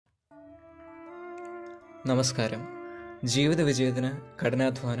നമസ്കാരം. ജീവിത വിജയത്തിന്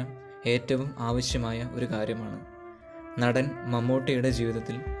കഠിനാധ്വാനം ഏറ്റവും ആവശ്യമായ ഒരു കാര്യമാണ്. നടൻ മമ്മൂട്ടിയുടെ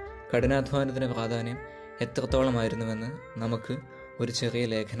ജീവിതത്തിൽ കഠിനാധ്വാനത്തിൻ്റെ പ്രാധാന്യം എത്രത്തോളമായിരുന്നുവെന്ന് നമുക്ക് ഒരു ചെറിയ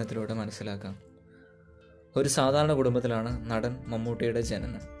ലേഖനത്തിലൂടെ മനസ്സിലാക്കാം. ഒരു സാധാരണ കുടുംബത്തിലാണ് നടൻ മമ്മൂട്ടിയുടെ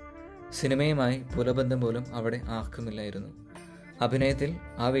ജനനം. സിനിമയുമായി പുലബന്ധം പോലും അവിടെ ആർക്കുമില്ലായിരുന്നു. അഭിനയത്തിൽ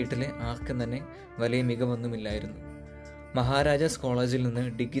ആ വീട്ടിലെ ആർക്കും തന്നെ വലിയ മികവൊന്നുമില്ലായിരുന്നു. മഹാരാജാസ് കോളേജിൽ നിന്ന്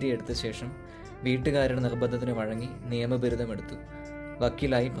ഡിഗ്രി എടുത്ത ശേഷം വീട്ടുകാരുടെ നിർബന്ധത്തിന് വഴങ്ങി നിയമബിരുദമെടുത്തു.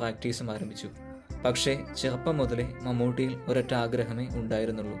 വക്കീലായി പ്രാക്ടീസും ആരംഭിച്ചു. പക്ഷേ ചെറുപ്പം മുതലേ മമ്മൂട്ടിയിൽ ഒരൊറ്റ ആഗ്രഹമേ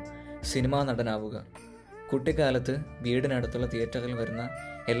ഉണ്ടായിരുന്നുള്ളൂ: സിനിമാ നടനാവുക. കുട്ടിക്കാലത്ത് വീടിനടുത്തുള്ള തിയേറ്ററിൽ വരുന്ന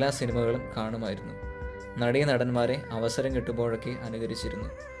എല്ലാ സിനിമകളും കാണുമായിരുന്നു. നടീനടന്മാരെ അവസരം കിട്ടുമ്പോഴൊക്കെ അനുകരിച്ചിരുന്നു.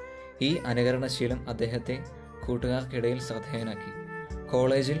 ഈ അനുകരണശീലം അദ്ദേഹത്തെ കൂട്ടുകാർക്കിടയിൽ ശ്രദ്ധേയനാക്കി.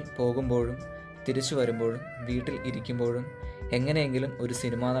 കോളേജിൽ പോകുമ്പോഴും തിരിച്ചു വരുമ്പോഴും വീട്ടിൽ ഇരിക്കുമ്പോഴും എങ്ങനെയെങ്കിലും ഒരു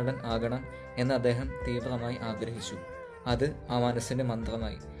സിനിമാ നടൻ ആകണം എന്ന് അദ്ദേഹം തീവ്രമായി ആഗ്രഹിച്ചു. അത് ആ മനസ്സിൻ്റെ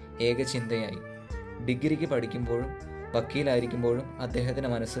മന്ത്രമായി, ഏകചിന്തയായി. ഡിഗ്രിക്ക് പഠിക്കുമ്പോഴും വക്കീലായിരിക്കുമ്പോഴും അദ്ദേഹത്തിൻ്റെ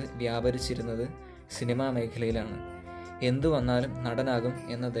മനസ്സ് വ്യാപരിച്ചിരുന്നത് സിനിമാ മേഖലയിലാണ്. എന്തു വന്നാലും നടനാകും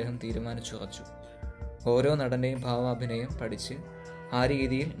എന്ന് അദ്ദേഹം തീരുമാനിച്ചുറച്ചു. ഓരോ നടൻ്റെയും ഭാവാഭിനയം പഠിച്ച് ആ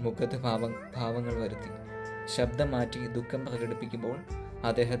രീതിയിൽ മുഖത്ത് ഭാവങ്ങൾ വരുത്തി. ശബ്ദം മാറ്റി ദുഃഖം പ്രകടിപ്പിക്കുമ്പോൾ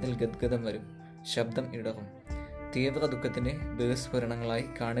അദ്ദേഹത്തിൽ ഗദ്ഗതം വരും, ശബ്ദം ഇടറും. തീവ്ര ദുഃഖത്തിൻ്റെ ബഹിസ്ഫുരണങ്ങളായി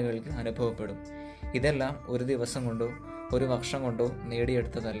കാണികൾക്ക് അനുഭവപ്പെടും. ഇതെല്ലാം ഒരു ദിവസം കൊണ്ടോ ഒരു വർഷം കൊണ്ടോ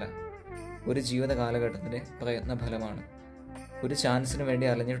നേടിയെടുത്തതല്ല, ഒരു ജീവിത കാലഘട്ടത്തിൻ്റെ പ്രയത്നഫലമാണ്. ഒരു ചാൻസിന് വേണ്ടി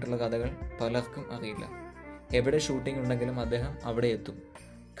അലഞ്ഞിട്ടുള്ള കഥകൾ പലർക്കും അറിയില്ല. എവിടെ ഷൂട്ടിംഗ് ഉണ്ടെങ്കിലും അദ്ദേഹം അവിടെ എത്തും.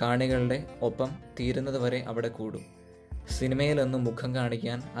 കാണികളുടെ ഒപ്പം തീരുന്നത് വരെ അവിടെ കൂടും. സിനിമയിലൊന്നും മുഖം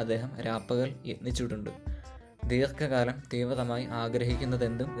കാണിക്കാൻ അദ്ദേഹം രാപ്പകൽ യത്നിച്ചിട്ടുണ്ട്. ദീർഘകാലം തീവ്രമായി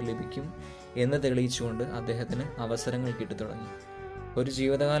ആഗ്രഹിക്കുന്നതെന്തും ലഭിക്കും എന്ന് തെളിയിച്ചുകൊണ്ട് അദ്ദേഹത്തിന് അവസരങ്ങൾ കിട്ടിത്തുടങ്ങി. ഒരു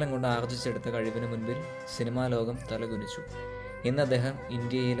ജീവിതകാലം കൊണ്ട് ആർജിച്ചെടുത്ത കഴിവിന് മുൻപിൽ സിനിമാ ലോകം തലകുനിച്ചു. ഇന്ന് അദ്ദേഹം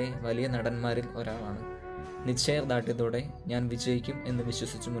ഇന്ത്യയിലെ വലിയ നടന്മാരിൽ ഒരാളാണ്. നിശ്ചയദാർഢ്യത്തോടെ ഞാൻ വിജയിക്കും എന്ന്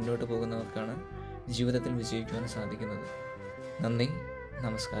വിശ്വസിച്ച് മുന്നോട്ട് പോകുന്നവർക്കാണ് ജീവിതത്തിൽ വിജയിക്കുവാൻ സാധിക്കുന്നത്. നന്ദി,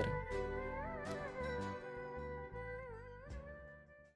 നമസ്കാരം.